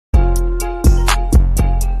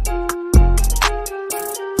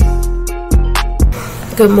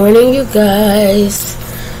Good morning, you guys.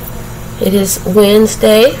 It is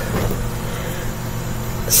Wednesday,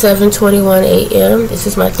 7:21 a.m. This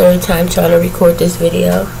is my third time trying to record this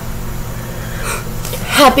video.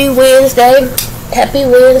 Happy Wednesday. Happy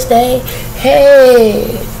Wednesday.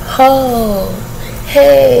 Hey, ho.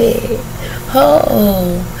 Hey,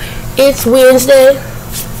 ho. It's Wednesday.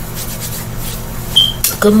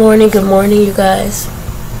 Good morning, you guys.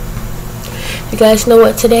 You guys know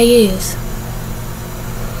what today is?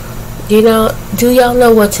 Do y'all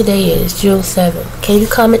know what today is? June 7th. Can you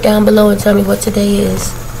comment down below and tell me what today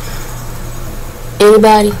is?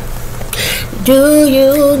 Anybody? Do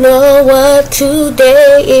you know what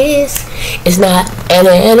today is? It's not an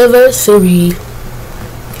anniversary.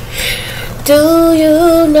 Do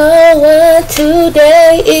you know what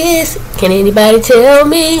today is? Can anybody tell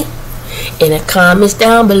me? In the comments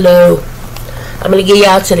down below. I'm going to get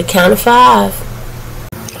y'all to the count of 5.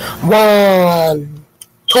 1,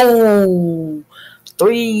 2,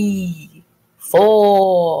 3,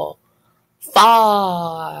 4,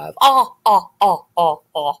 5.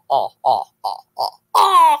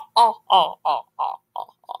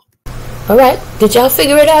 Alright, did y'all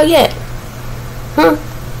figure it out yet?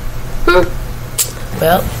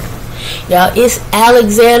 Well, y'all, it's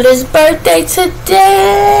Alexander's birthday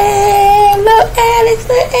today. Little Alex,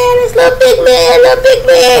 little big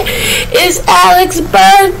man. It's Alex's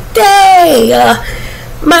birthday.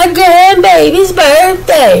 My grandbaby's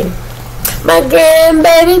birthday. My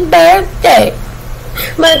grandbaby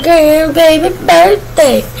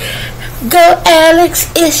birthday. Go Alex,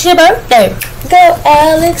 it's your birthday. Go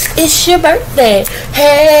Alex, it's your birthday.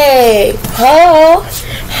 Hey, ho.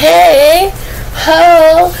 Hey,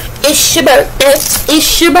 ho. It's your birthday.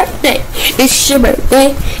 It's your birthday. It's your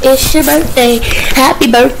birthday. It's your birthday. Happy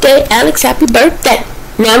birthday, Alex. Happy birthday.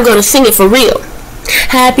 Now I'm going to sing it for real.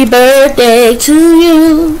 Happy birthday to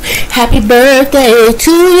you. Happy birthday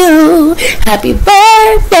to you. Happy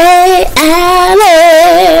birthday, Alex.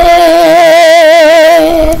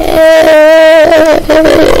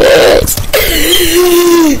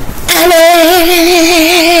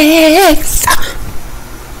 Alex.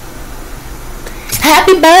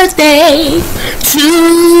 Happy birthday to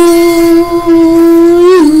you.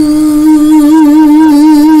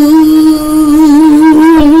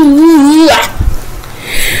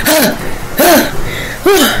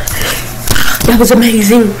 That was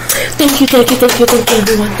amazing. Thank you, everyone.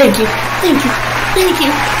 Thank you.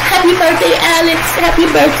 Happy birthday, Alex. Happy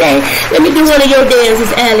birthday. Let me do one of your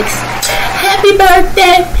dances, Alex. Happy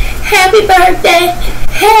birthday.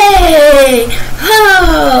 Hey,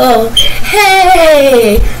 ho.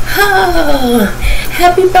 Hey, ho.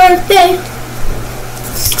 Happy birthday.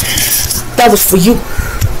 That was for you.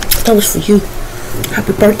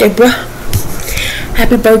 Happy birthday, bruh.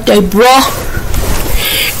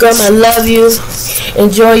 Grandma, I love you.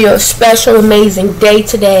 Enjoy your special, amazing day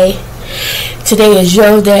today. Today is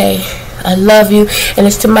your day. I love you. And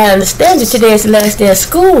it's to my understanding today is the last day of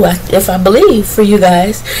school, if I believe, for you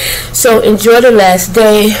guys. So enjoy the last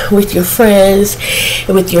day with your friends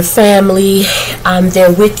and with your family. I'm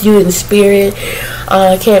there with you in the spirit.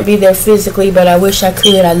 I can't be there physically, but I wish I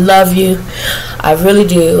could. I love you. I really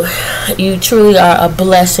do. You truly are a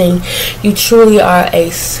blessing. You truly are a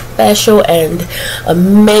special and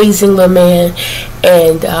amazing little man.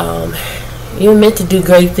 And you're meant to do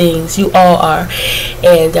great things. You all are.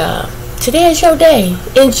 And today is your day.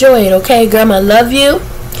 Enjoy it, okay? Grandma, love you.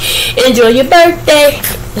 Enjoy your birthday.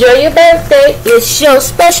 It's your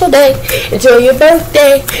special day. Enjoy your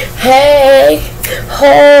birthday. Hey,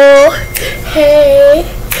 ho. Hey,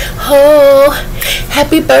 ho.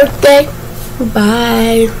 Happy birthday.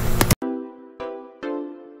 Bye.